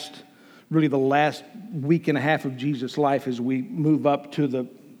really the last week and a half of Jesus' life as we move up to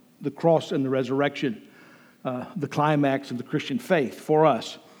the cross and the resurrection, the climax of the Christian faith for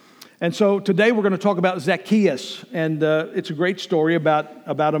us. And so today we're going to talk about Zaccheus, and it's a great story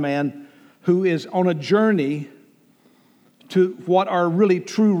about a man who is on a journey to what are really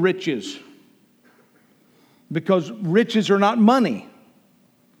true riches. Because riches are not money,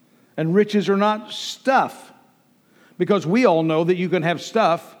 and riches are not stuff. Because we all know that you can have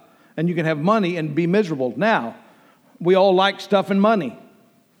stuff and you can have money and be miserable. Now, we all like stuff and money,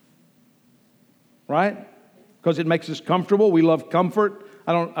 right? Because it makes us comfortable. We love comfort.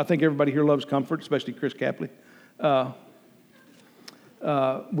 I think everybody here loves comfort, especially Chris Capley.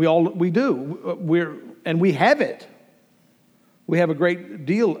 We do. We have it. We have a great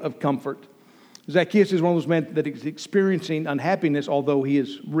deal of comfort. Zaccheus is one of those men that is experiencing unhappiness, although he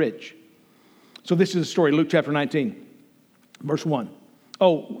is rich. So this is the story, Luke chapter 19, verse 1.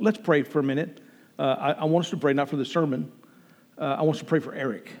 Oh, let's pray for a minute. I want us to pray, not for the sermon. I want us to pray for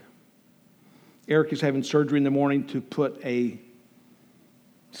Eric. Eric is having surgery in the morning to put a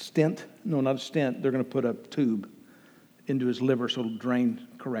stent. No, not a stent. They're going to put a tube into his liver so it'll drain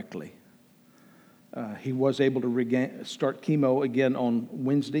correctly. He was able to start chemo again on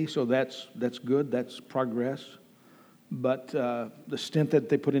Wednesday, so that's good. That's progress. But the stent that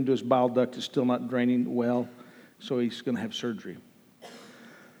they put into his bile duct is still not draining well, so he's going to have surgery.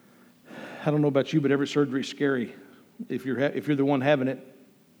 I don't know about you, but every surgery is scary if you're the one having it.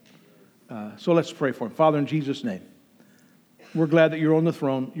 So let's pray for him. Father, in Jesus' name, we're glad that you're on the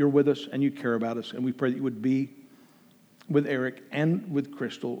throne, you're with us, and you care about us, and we pray that you would be with Eric and with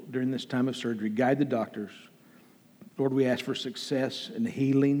Crystal during this time of surgery. Guide the doctors. Lord, we ask for success and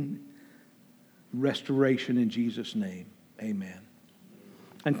healing, restoration in Jesus' name. Amen.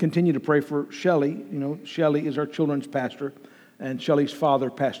 And continue to pray for Shelley. You know, Shelley is our children's pastor, and Shelley's father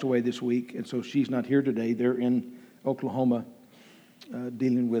passed away this week, and so she's not here today. They're in Oklahoma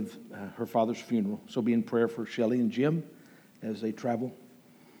dealing with her father's funeral. So be in prayer for Shelley and Jim as they travel.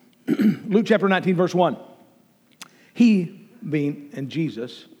 Luke chapter 19, verse 1. He, and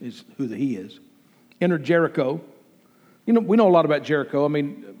Jesus is who the he is, entered Jericho. You know, we know a lot about Jericho. I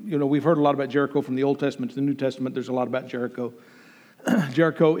mean, you know, we've heard a lot about Jericho from the Old Testament to the New Testament. There's a lot about Jericho.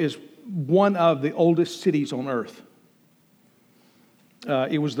 Jericho is one of the oldest cities on earth.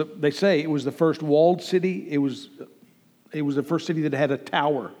 They say it was the first walled city. It was the first city that had a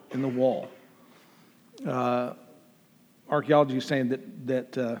tower in the wall. Archaeology is saying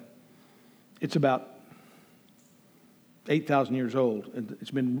that it's about 8,000 years old, and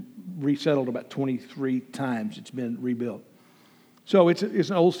it's been resettled about 23 times. It's been rebuilt. So it's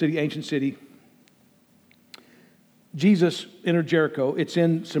an old city, ancient city. Jesus entered Jericho. It's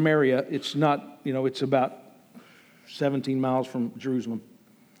in Samaria. It's not, it's about 17 miles from Jerusalem.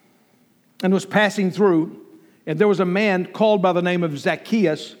 And was passing through, and there was a man called by the name of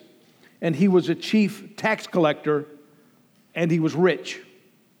Zaccheus, and he was a chief tax collector, and he was rich.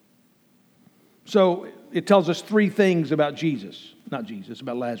 So it tells us three things about Jesus. Not Jesus,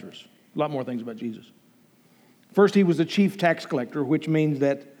 about Lazarus. A lot more things about Jesus. First, he was a chief tax collector, which means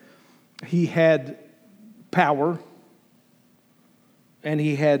that he had power and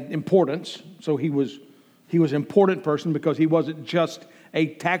he had importance. So he was an important person because he wasn't just a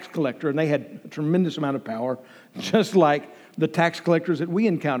tax collector, and they had a tremendous amount of power, just like the tax collectors that we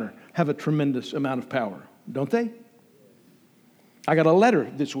encounter have a tremendous amount of power, don't they? I got a letter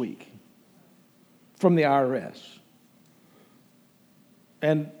this week from the IRS.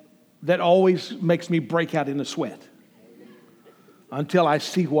 And that always makes me break out in a sweat until I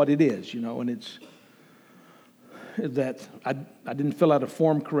see what it is, and it's that I didn't fill out a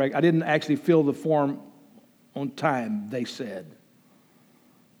form correct. I didn't actually fill the form on time, they said.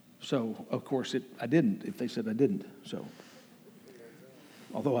 So, of course, I didn't, if they said I didn't. So,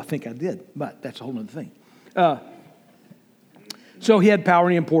 although I think I did, but that's a whole other thing. So he had power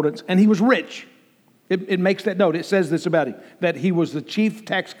and importance, and he was rich. It makes that note. It says this about him, that he was the chief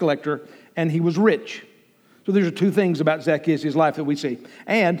tax collector and he was rich. So there's two things about Zacchaeus' life that we see.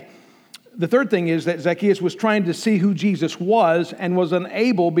 And the third thing is that Zacchaeus was trying to see who Jesus was and was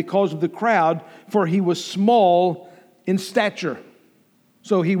unable because of the crowd, for he was small in stature.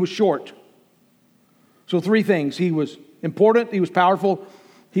 So he was short. So three things. He was important, he was powerful,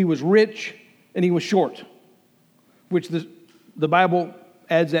 he was rich, and he was short, which the Bible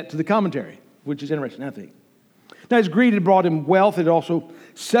adds that to the commentary, which is interesting, I think. Now, his greed had brought him wealth. It also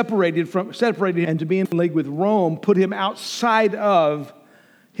separated and to be in league with Rome put him outside of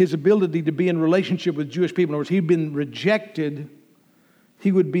his ability to be in relationship with Jewish people. In other words, he'd been rejected.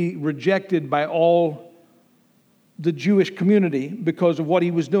 He would be rejected by all the Jewish community because of what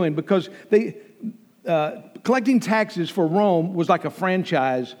he was doing. Because collecting taxes for Rome was like a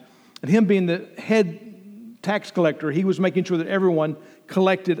franchise. And him being the head tax collector, he was making sure that everyone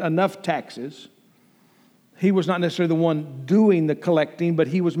collected enough taxes. He was not necessarily the one doing the collecting, but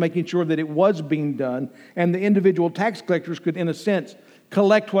he was making sure that it was being done. And the individual tax collectors could, in a sense,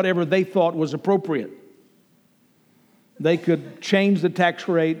 collect whatever they thought was appropriate. They could change the tax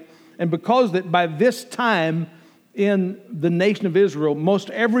rate. And because that by this time in the nation of Israel, most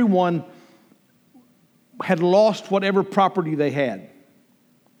everyone had lost whatever property they had.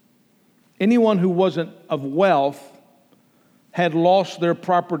 Anyone who wasn't of wealth had lost their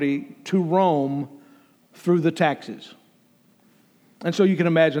property to Rome through the taxes. And so you can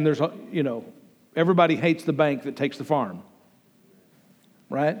imagine there's, everybody hates the bank that takes the farm,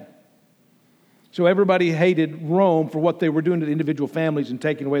 right? So everybody hated Rome for what they were doing to the individual families and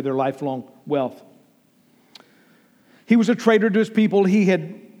taking away their lifelong wealth. He was a traitor to his people.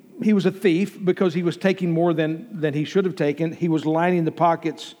 He was a thief because he was taking more than he should have taken. He was lining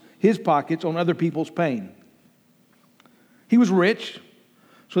his pockets on other people's pain. He was rich,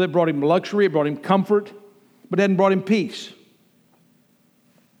 so that brought him luxury, it brought him comfort, but it hadn't brought him peace.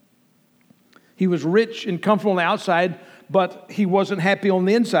 He was rich and comfortable on the outside, but he wasn't happy on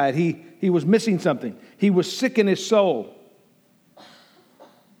the inside. He was missing something. He was sick in his soul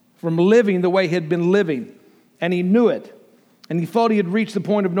from living the way he had been living, and he knew it. And he thought he had reached the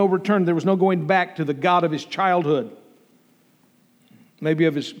point of no return. There was no going back to the God of his childhood, maybe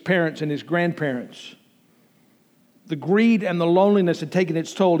of his parents and his grandparents. The greed and the loneliness had taken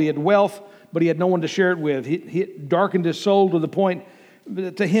its toll. He had wealth, but he had no one to share it with. He darkened his soul to the point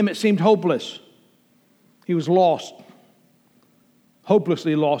that to him it seemed hopeless. He was lost,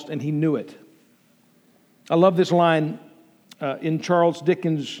 hopelessly lost, and he knew it. I love this line in Charles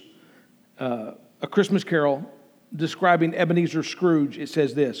Dickens' A Christmas Carol, describing Ebenezer Scrooge. It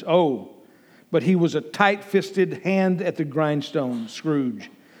says this: "Oh, but he was a tight-fisted hand at the grindstone, Scrooge,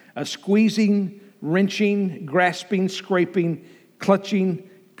 a squeezing, wrenching, grasping, scraping, clutching,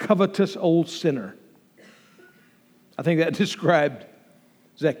 covetous old sinner." I think that described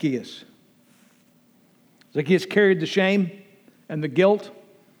Zaccheus. Zaccheus carried the shame and the guilt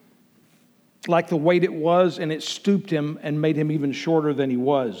like the weight it was, and it stooped him and made him even shorter than he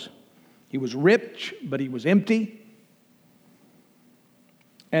was. He was rich, but he was empty.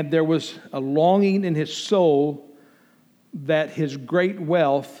 And there was a longing in his soul that his great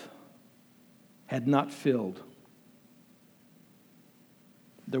wealth had not filled.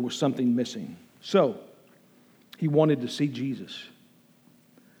 There was something missing. So, he wanted to see Jesus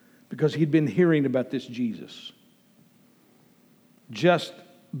because he'd been hearing about this Jesus. Just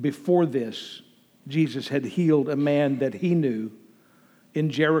before this, Jesus had healed a man that he knew in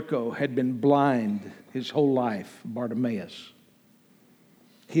Jericho had been blind his whole life, Bartimaeus.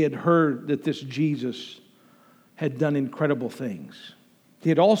 He had heard that this Jesus had done incredible things. He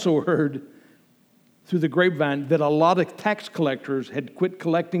had also heard through the grapevine that a lot of tax collectors had quit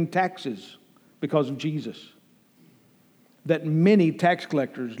collecting taxes because of Jesus. That many tax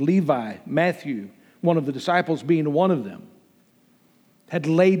collectors, Levi, Matthew, one of the disciples being one of them, had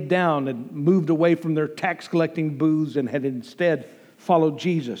laid down and moved away from their tax collecting booths and had instead followed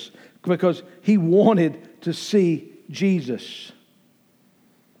Jesus because he wanted to see Jesus.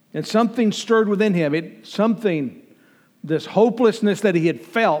 And something stirred within him. This hopelessness that he had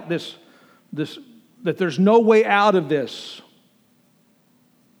felt, that there's no way out of this.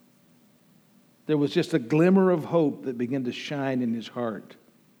 There was just a glimmer of hope that began to shine in his heart.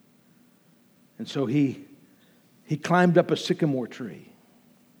 And so he climbed up a sycamore tree.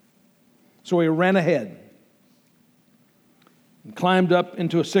 So he ran ahead and climbed up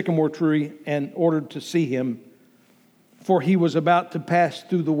into a sycamore tree and ordered to see him, for he was about to pass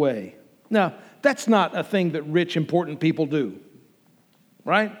through the way. Now, that's not a thing that rich, important people do,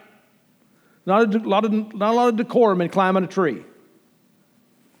 right? Not a lot of decorum in climbing a tree.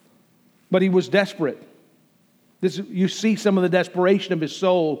 But he was desperate. You see some of the desperation of his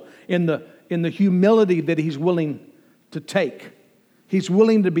soul in the humility that he's willing to take. He's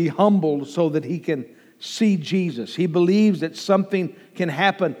willing to be humbled so that he can see Jesus. He believes that something can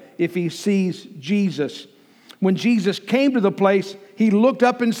happen if he sees Jesus. When Jesus came to the place, he looked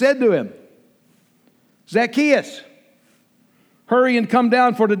up and said to him, "Zaccheus, hurry and come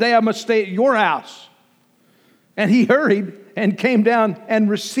down, for today I must stay at your house." And he hurried and came down and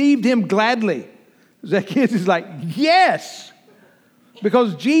received him gladly. Zaccheus is like, yes,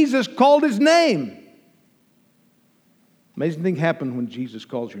 because Jesus called his name. Amazing thing happened when Jesus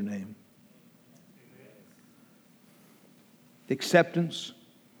calls your name. Acceptance,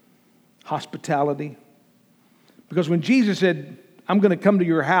 hospitality, Because when Jesus said, I'm going to come to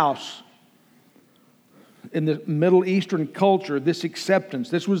your house, in the Middle Eastern culture, this acceptance,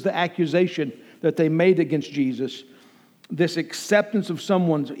 this was the accusation that they made against Jesus. This acceptance of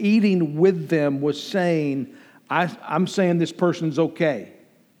someone's eating with them was saying, I'm saying this person's okay.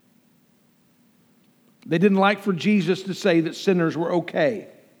 They didn't like for Jesus to say that sinners were okay.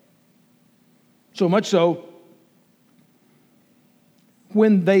 So much so,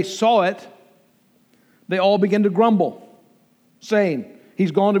 when they saw it, they all began to grumble, saying,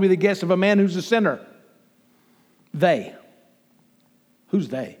 he's gone to be the guest of a man who's a sinner. They. Who's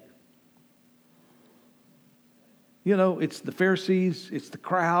they? You know, it's the Pharisees, it's the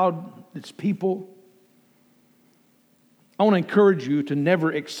crowd, it's people. I want to encourage you to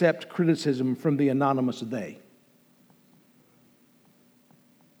never accept criticism from the anonymous they.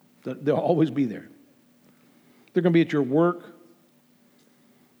 They'll always be there. They're going to be at your work.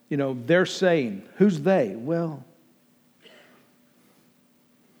 You know, they're saying, who's they? Well,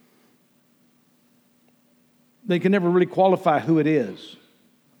 they can never really qualify who it is.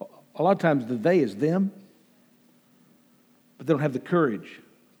 A lot of times the they is them, but they don't have the courage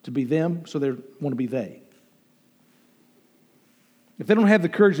to be them, so they want to be they. If they don't have the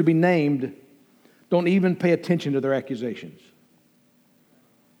courage to be named, don't even pay attention to their accusations.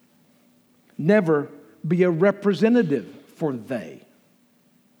 Never be a representative for they.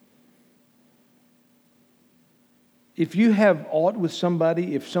 If you have aught with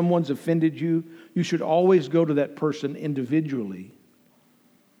somebody, if someone's offended you, you should always go to that person individually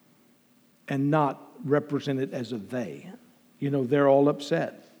and not represent it as a they. You know, they're all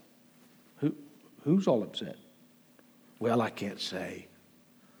upset. Who's all upset? Well, I can't say.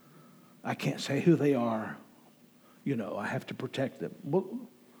 I can't say who they are. You know, I have to protect them. Well,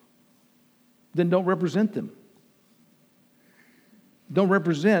 then don't represent them. Don't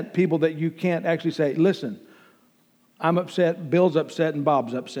represent people that you can't actually say, listen, I'm upset, Bill's upset, and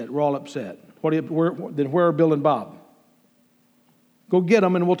Bob's upset. We're all upset. Then where are Bill and Bob? Go get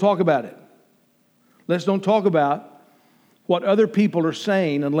them and we'll talk about it. Let's don't talk about what other people are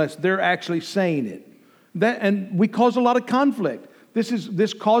saying unless they're actually saying it. And we cause a lot of conflict.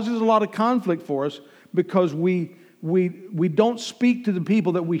 This causes a lot of conflict for us because we don't speak to the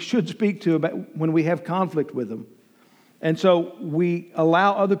people that we should speak to about when we have conflict with them. And so we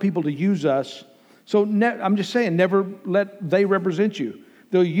allow other people to use us. So I'm just saying, never let they represent you.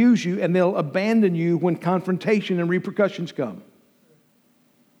 They'll use you and they'll abandon you when confrontation and repercussions come.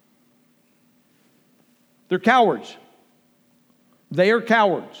 They're cowards. They are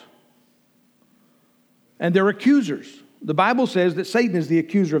cowards. And they're accusers. The Bible says that Satan is the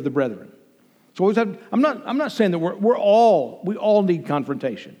accuser of the brethren. So I'm not saying that we all need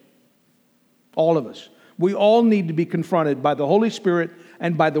confrontation. All of us. We all need to be confronted by the Holy Spirit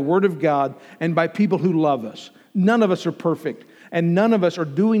and by the Word of God and by people who love us. None of us are perfect and none of us are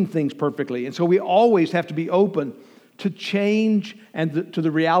doing things perfectly. And so we always have to be open to change and to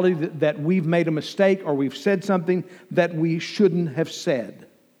the reality that we've made a mistake or we've said something that we shouldn't have said.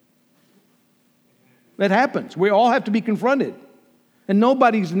 That happens. We all have to be confronted. And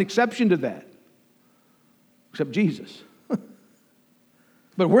nobody's an exception to that. Except Jesus.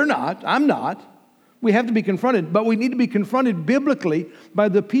 But we're not. I'm not. We have to be confronted. But we need to be confronted biblically by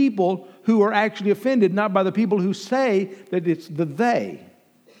the people who are actually offended, not by the people who say that it's the they.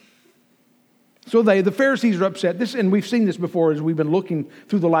 So the Pharisees are upset. And we've seen this before as we've been looking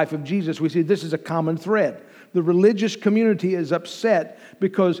through the life of Jesus. We see this is a common thread. The religious community is upset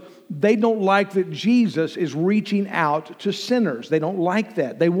because they don't like that Jesus is reaching out to sinners. They don't like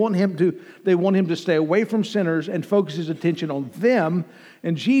that. They want him to stay away from sinners and focus his attention on them.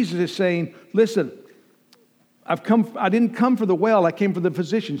 And Jesus is saying, listen, I didn't come for the well, I came for the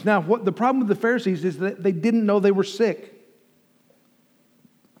physicians. Now, what the problem with the Pharisees is that they didn't know they were sick.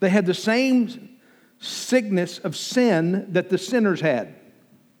 They had the same sickness of sin that the sinners had.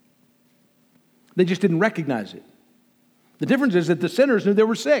 They just didn't recognize it. The difference is that the sinners knew they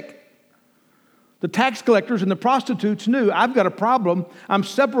were sick. The tax collectors and the prostitutes knew, I've got a problem. I'm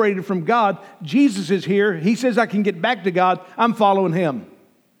separated from God. Jesus is here. He says I can get back to God. I'm following him.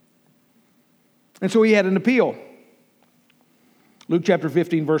 And so he had an appeal. Luke chapter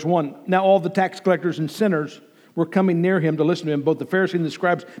 15, verse 1. Now all the tax collectors and sinners were coming near him to listen to him. Both the Pharisees and the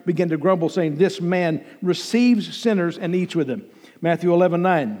scribes began to grumble, saying, this man receives sinners and eats with them. Matthew 11,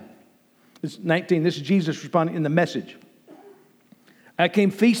 9. This is 19. This is Jesus responding in the Message. I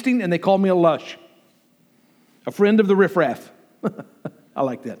came feasting and they called me a lush, a friend of the riffraff. I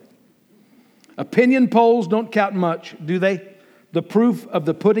like that. Opinion polls don't count much, do they? The proof of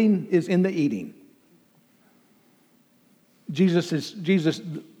the pudding is in the eating.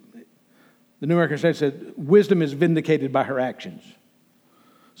 The New American Standard said, wisdom is vindicated by her actions.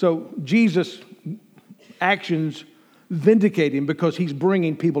 So Jesus' actions vindicate him because he's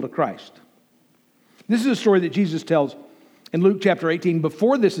bringing people to Christ. This is a story that Jesus tells in Luke chapter 18.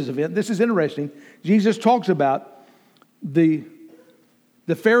 Before this event, this is interesting. Jesus talks about the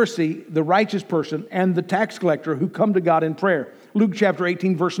Pharisee, the righteous person, and the tax collector who come to God in prayer. Luke chapter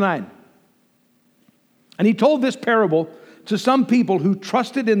 18, verse 9. And he told this parable to some people who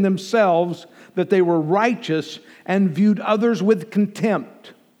trusted in themselves that they were righteous and viewed others with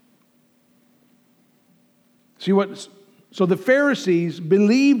contempt. So the Pharisees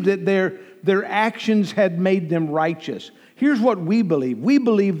believed that their actions had made them righteous. Here's what we believe. We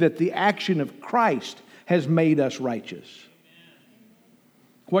believe that the action of Christ has made us righteous.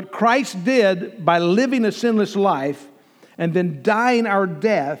 What Christ did by living a sinless life and then dying our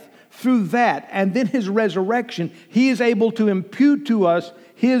death, through that and then his resurrection, he is able to impute to us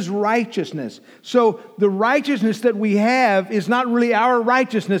his righteousness. So the righteousness that we have is not really our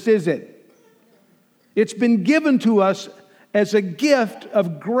righteousness, is it? It's been given to us as a gift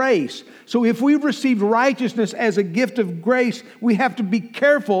of grace. So if we've received righteousness as a gift of grace, we have to be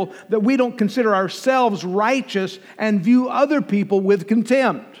careful that we don't consider ourselves righteous and view other people with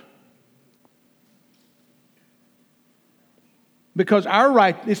contempt. Because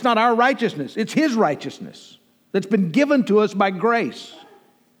it's not our righteousness, it's his righteousness that's been given to us by grace.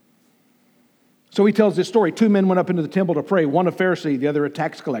 So he tells this story. 2 men went up into the temple to pray, one a Pharisee, the other a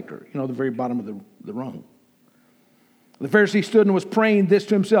tax collector, the very bottom of the rung. The Pharisee stood and was praying this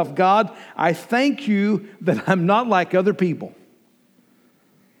to himself: God, I thank you that I'm not like other people,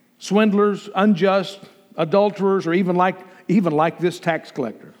 swindlers, unjust, adulterers, or even like this tax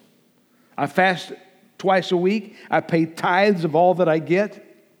collector. I fast twice a week. I pay tithes of all that I get.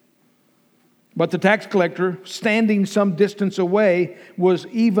 But the tax collector, standing some distance away, was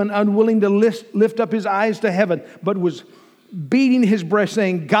even unwilling to lift up his eyes to heaven, but was beating his breast,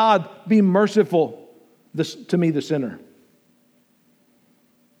 saying, God, be merciful to me, the sinner.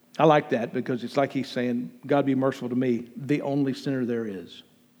 I like that because it's like he's saying, God, be merciful to me, the only sinner there is.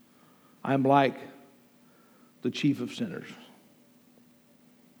 I'm like the chief of sinners.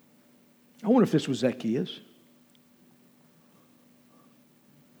 I wonder if this was Zaccheus.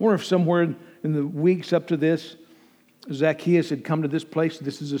 I wonder if somewhere in the weeks up to this, Zaccheus had come to this place.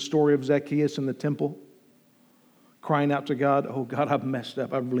 This is a story of Zaccheus in the temple, crying out to God, oh God, I've messed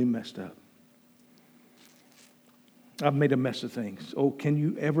up. I've really messed up. I've made a mess of things. Oh, can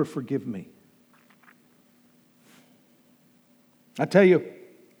you ever forgive me? I tell you,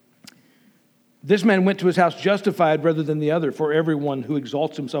 this man went to his house justified rather than the other, for everyone who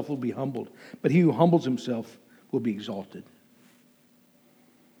exalts himself will be humbled, but he who humbles himself will be exalted.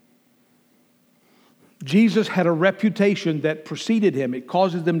 Jesus had a reputation that preceded him. It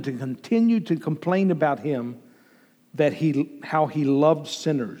causes them to continue to complain about him, how he loved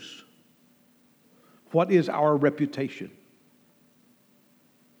sinners. What is our reputation?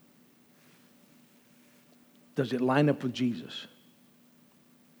 Does it line up with Jesus?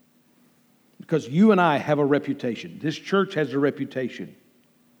 Because you and I have a reputation. This church has a reputation.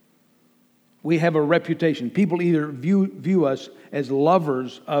 We have a reputation. People either view us as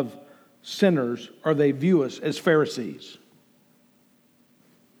lovers of sinners or they view us as Pharisees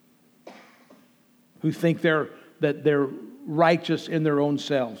who think that they're righteous in their own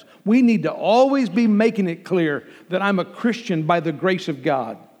selves. We need to always be making it clear that I'm a Christian by the grace of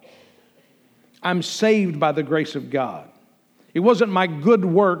God. I'm saved by the grace of God. It wasn't my good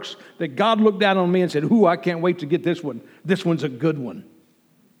works that God looked down on me and said, ooh, I can't wait to get this one. This one's a good one.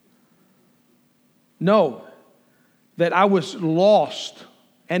 No, that I was lost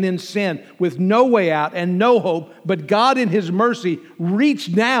and in sin with no way out and no hope, but God in his mercy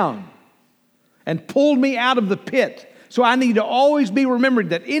reached down and pulled me out of the pit. So I need to always be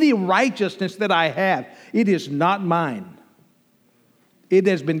remembered that any righteousness that I have, it is not mine. It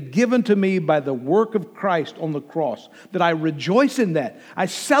has been given to me by the work of Christ on the cross, that I rejoice in that. I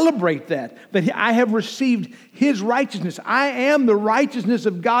celebrate that I have received his righteousness. I am the righteousness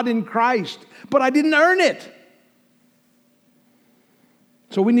of God in Christ, but I didn't earn it.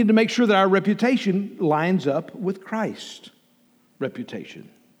 So we need to make sure that our reputation lines up with Christ's reputation.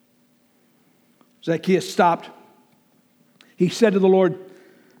 Zaccheus stopped. He said to the Lord,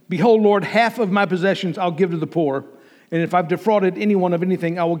 behold, Lord, half of my possessions I'll give to the poor. And if I've defrauded anyone of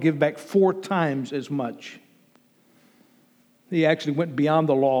anything, I will give back 4 times as much. He actually went beyond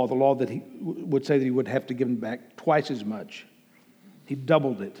the law that he would say that he would have to give him back twice as much. He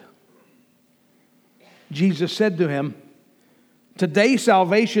doubled it. Jesus said to him, today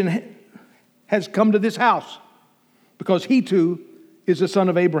salvation has come to this house, because he too is the son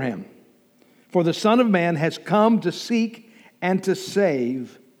of Abraham. For the Son of Man has come to seek and to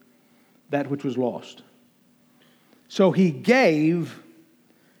save that which was lost. So he gave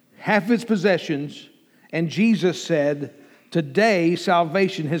half his possessions, and Jesus said, today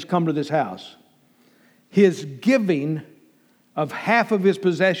salvation has come to this house. His giving of half of his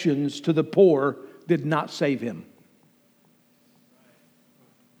possessions to the poor did not save him.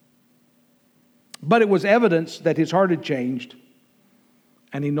 But it was evidence that his heart had changed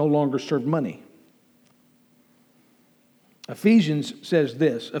and he no longer served money. Ephesians says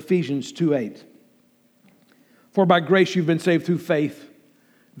this, Ephesians 2:8. For by grace you've been saved through faith,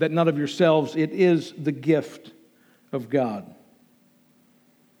 that not of yourselves, it is the gift of God.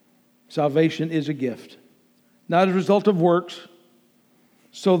 Salvation is a gift, not as a result of works,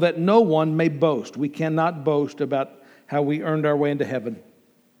 so that no one may boast. We cannot boast about how we earned our way into heaven.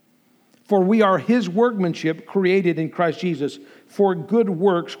 For we are his workmanship, created in Christ Jesus for good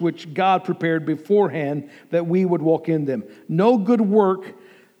works which God prepared beforehand that we would walk in them. No good work,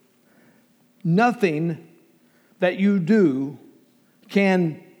 nothing that you do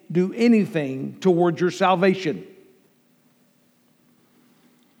can do anything towards your salvation.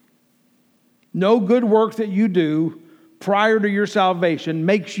 No good work that you do prior to your salvation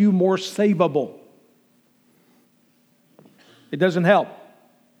makes you more savable. It doesn't help.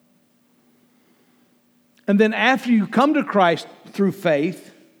 And then after you come to Christ through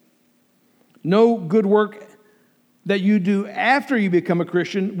faith, no good work that you do after you become a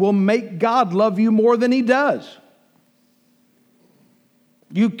Christian will make God love you more than he does.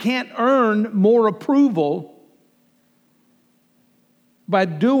 You can't earn more approval by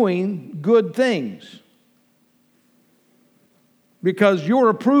doing good things, because your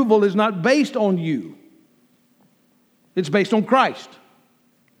approval is not based on you. It's based on Christ.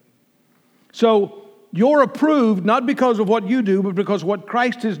 So you're approved not because of what you do, but because of what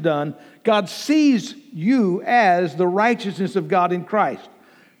Christ has done. God sees you as the righteousness of God in Christ,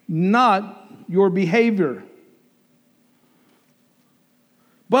 not your behavior.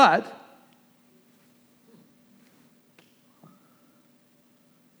 But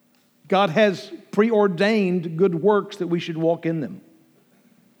God has preordained good works that we should walk in them.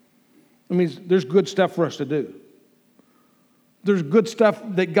 I mean, there's good stuff for us to do. There's good stuff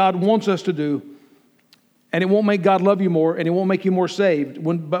that God wants us to do, and it won't make God love you more, and it won't make you more saved.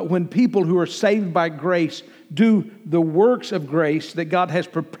 But when people who are saved by grace do the works of grace that God has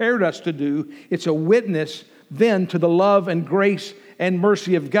prepared us to do, it's a witness then to the love and grace and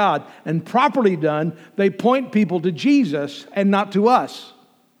mercy of God. And properly done, they point people to Jesus and not to us.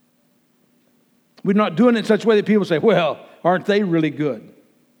 We're not doing it in such a way that people say, well, aren't they really good?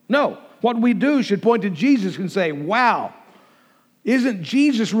 No. What we do should point to Jesus and say, wow, isn't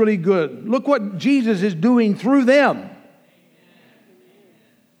Jesus really good? Look what Jesus is doing through them.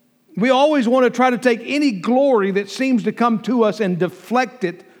 We always want to try to take any glory that seems to come to us and deflect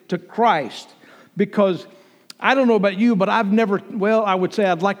it to Christ. Because I don't know about you, but I'd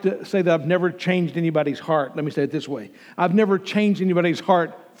like to say that I've never changed anybody's heart. Let me say it this way. I've never changed anybody's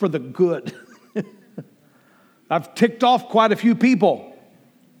heart for the good. I've ticked off quite a few people.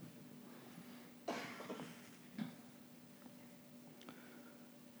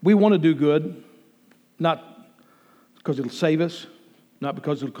 We want to do good, not because it'll save us, not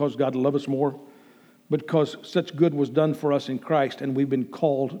because it'll cause God to love us more, but because such good was done for us in Christ, and we've been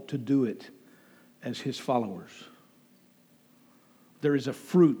called to do it as his followers. There is a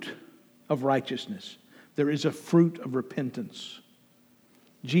fruit of righteousness. There is a fruit of repentance.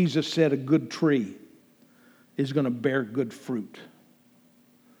 Jesus said a good tree is going to bear good fruit.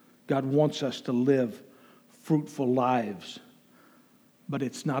 God wants us to live fruitful lives, but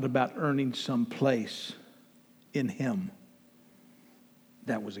it's not about earning some place in him.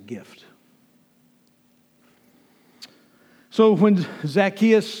 That was a gift. So when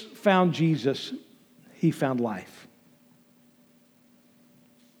Zaccheus found Jesus, he found life.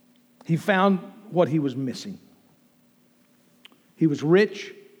 He found what he was missing. He was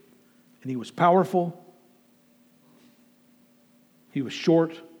rich and he was powerful. He was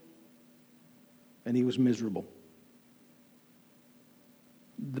short and he was miserable.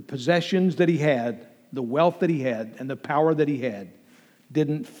 The possessions that he had, the wealth that he had, and the power that he had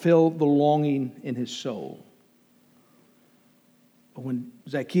didn't fill the longing in his soul. But when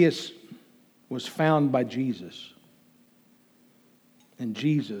Zaccheus was found by Jesus, and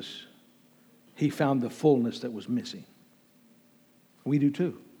Jesus, he found the fullness that was missing. We do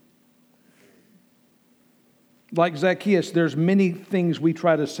too. Like Zaccheus, there's many things we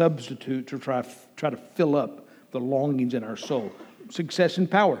try to substitute to try to fill up the longings in our soul. Success and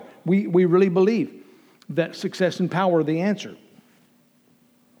power. We really believe that success and power are the answer.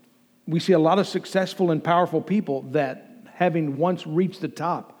 we see a lot of successful and powerful people that, having once reached the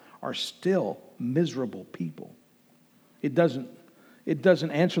top, are still miserable people. It doesn't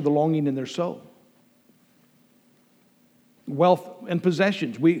answer the longing in their soul. Wealth and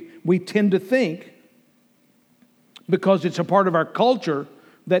possessions. We tend to think, because it's a part of our culture,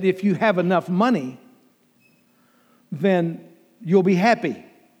 that if you have enough money, then you'll be happy.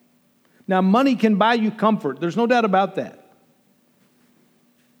 Now, money can buy you comfort. There's no doubt about that.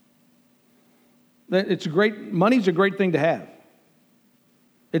 Money's a great thing to have.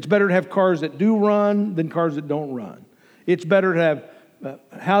 It's better to have cars that do run than cars that don't run. It's better to have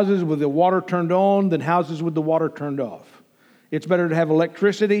houses with the water turned on than houses with the water turned off. It's better to have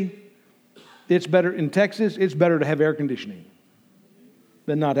electricity. It's better in Texas. It's better to have air conditioning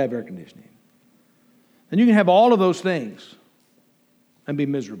than not have air conditioning. And you can have all of those things and be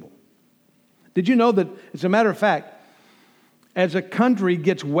miserable. Did you know that, as a matter of fact, as a country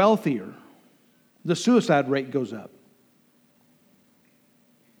gets wealthier, the suicide rate goes up?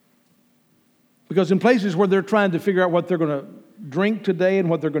 Because in places where they're trying to figure out what they're going to drink today and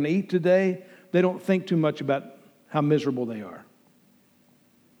what they're going to eat today, they don't think too much about how miserable they are.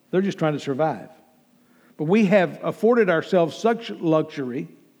 They're just trying to survive. But we have afforded ourselves such luxury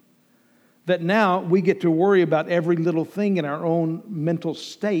that now we get to worry about every little thing in our own mental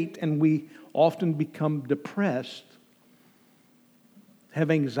state, and we often become depressed, have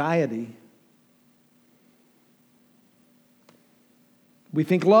anxiety. We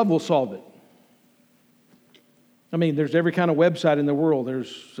think love will solve it. I mean, there's every kind of website in the world.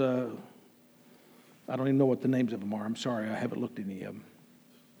 There's, I don't even know what the names of them are. I'm sorry, I haven't looked at any of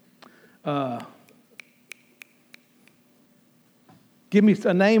them. Give me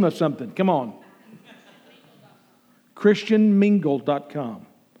a name of something. Come on. ChristianMingle.com.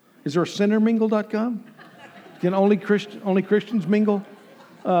 Is there a sinnermingle.com? Can only Christians mingle?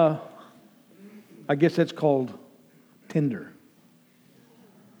 I guess that's called Tinder.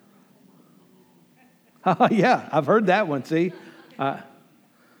 Yeah, I've heard that one. See, I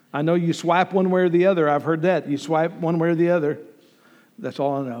know you swipe one way or the other. I've heard that. You swipe one way or the other. That's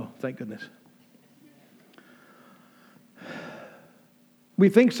all I know. Thank goodness. We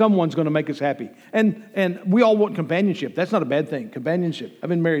think someone's going to make us happy. And we all want companionship. That's not a bad thing. Companionship. I've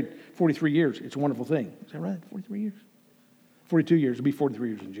been married 43 years. It's a wonderful thing. Is that right? 43 years? 42 years. It'll be 43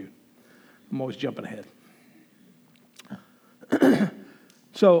 years in June. I'm always jumping ahead.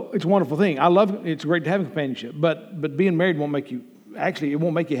 So it's a wonderful thing. I love it. It's great to have a companionship. But being married won't make you, actually, it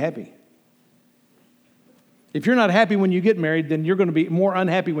won't make you happy. If you're not happy when you get married, then you're going to be more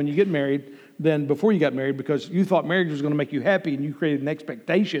unhappy when you get married than before you got married, because you thought marriage was going to make you happy, and you created an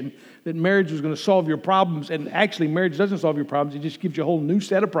expectation that marriage was going to solve your problems. And actually, marriage doesn't solve your problems. It just gives you a whole new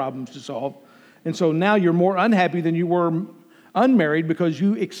set of problems to solve. And so now you're more unhappy than you were unmarried, because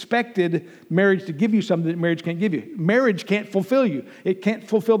you expected marriage to give you something that marriage can't give you. Marriage can't fulfill you. It can't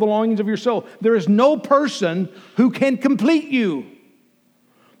fulfill the longings of your soul. There is no person who can complete you.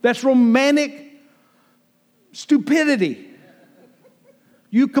 That's romantic stupidity.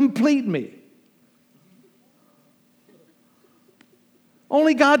 You complete me.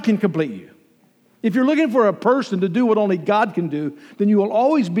 Only God can complete you. If you're looking for a person to do what only God can do, then you will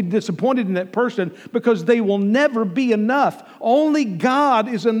always be disappointed in that person, because they will never be enough. Only God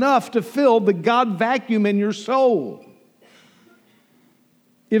is enough to fill the God vacuum in your soul.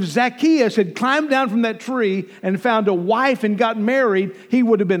 If Zaccheus had climbed down from that tree and found a wife and got married, he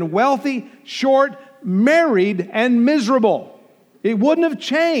would have been wealthy, short, married, and miserable. It wouldn't have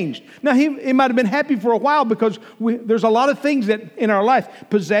changed. Now, he might have been happy for a while, because there's a lot of things that in our life,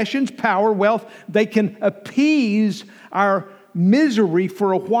 possessions, power, wealth, they can appease our misery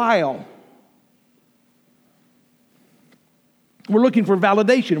for a while. We're looking for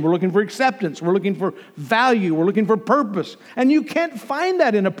validation. We're looking for acceptance. We're looking for value. We're looking for purpose. And you can't find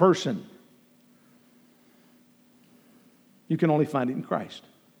that in a person. You can only find it in Christ.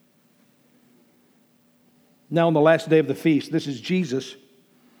 Now, on the last day of the feast, this is Jesus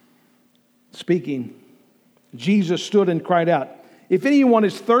speaking. Jesus stood and cried out, "If anyone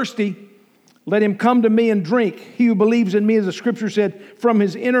is thirsty, let him come to me and drink. He who believes in me, as the scripture said, from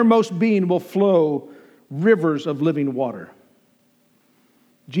his innermost being will flow rivers of living water."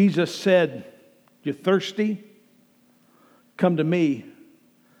 Jesus said, "You're thirsty? Come to me.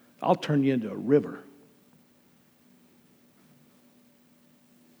 I'll turn you into a river."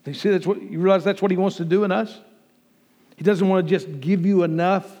 You see, you realize that's what he wants to do in us? He doesn't want to just give you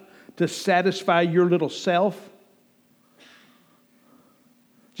enough to satisfy your little self.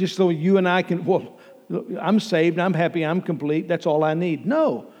 Just so you and I can, well, I'm saved, I'm happy, I'm complete, that's all I need.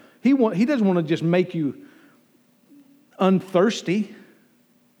 No, he doesn't want to just make you unthirsty.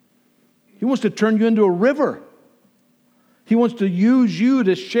 He wants to turn you into a river. He wants to use you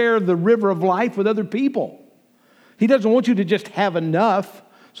to share the river of life with other people. He doesn't want you to just have enough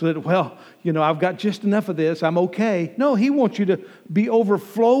so that, well, I've got just enough of this, I'm okay. No, He wants you to be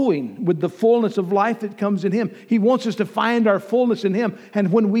overflowing with the fullness of life that comes in Him. He wants us to find our fullness in Him.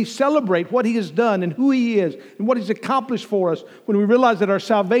 And when we celebrate what He has done and who He is and what He's accomplished for us, when we realize that our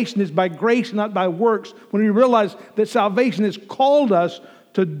salvation is by grace, not by works, when we realize that salvation has called us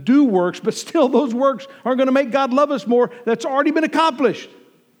to do works, but still those works aren't going to make God love us more, that's already been accomplished,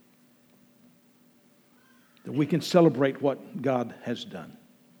 that we can celebrate what God has done.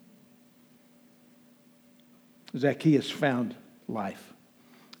 Zaccheus found life.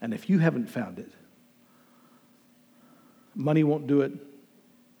 And if you haven't found it, money won't do it.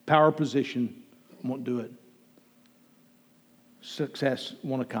 Power, position won't do it. Success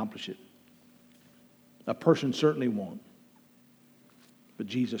won't accomplish it. A person certainly won't. But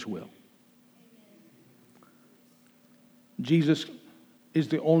Jesus will. Jesus is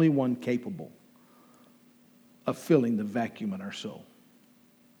the only one capable of filling the vacuum in our soul.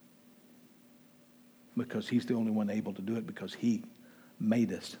 Because He's the only one able to do it, because He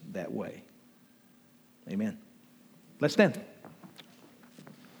made us that way. Amen. Let's stand.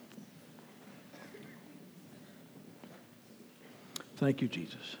 Thank you,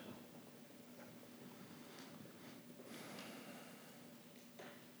 Jesus.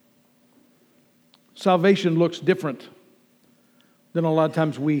 Salvation looks different than a lot of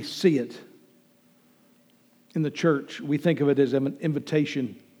times we see it in the church. We think of it as an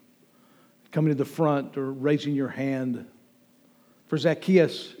invitation, coming to the front or raising your hand. For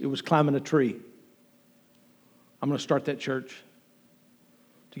Zacchaeus, it was climbing a tree. I'm going to start that church.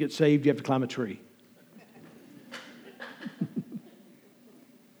 To get saved, you have to climb a tree.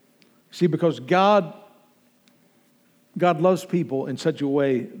 See, because God loves people in such a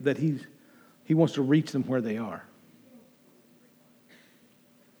way that He wants to reach them where they are.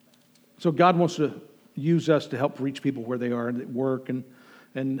 So God wants to use us to help reach people where they are, at work and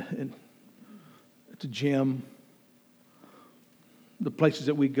at the gym, the places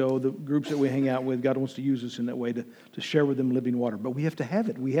that we go, the groups that we hang out with. God wants to use us in that way to share with them living water. But we have to have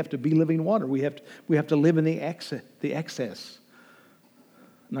it. We have to be living water. We have to live in the excess.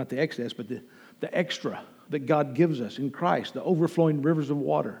 Not the excess, but the extra that God gives us in Christ, the overflowing rivers of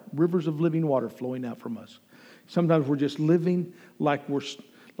water, rivers of living water flowing out from us. Sometimes we're just living like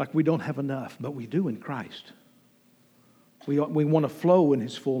we don't have enough, but we do in Christ. We want to flow in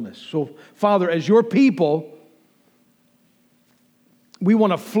His fullness. So, Father, as your people, we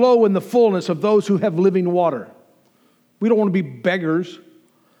want to flow in the fullness of those who have living water. We don't want to be beggars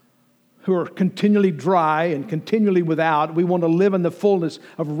who are continually dry and continually without. We want to live in the fullness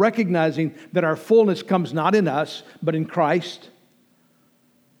of recognizing that our fullness comes not in us, but in Christ.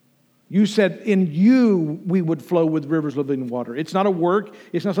 You said in you we would flow with rivers of living water. It's not a work.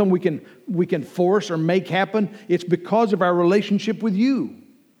 It's not something we can force or make happen. It's because of our relationship with you,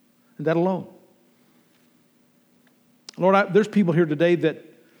 and that alone. Lord, there's people here today that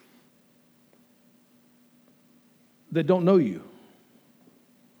don't know you.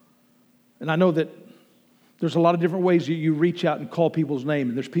 And I know that there's a lot of different ways that you reach out and call people's name.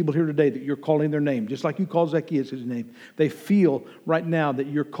 And there's people here today that you're calling their name, just like you called Zaccheus his name. They feel right now that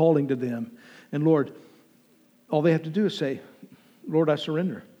you're calling to them. And Lord, all they have to do is say, Lord, I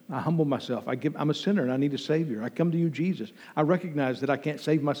surrender. I humble myself. I'm a sinner and I need a Savior. I come to you, Jesus. I recognize that I can't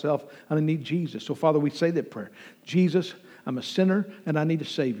save myself and I need Jesus. So, Father, we say that prayer. Jesus, I'm a sinner and I need a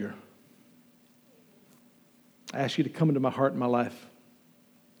Savior. I ask you to come into my heart and my life.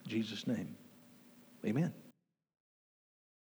 In Jesus' name, amen.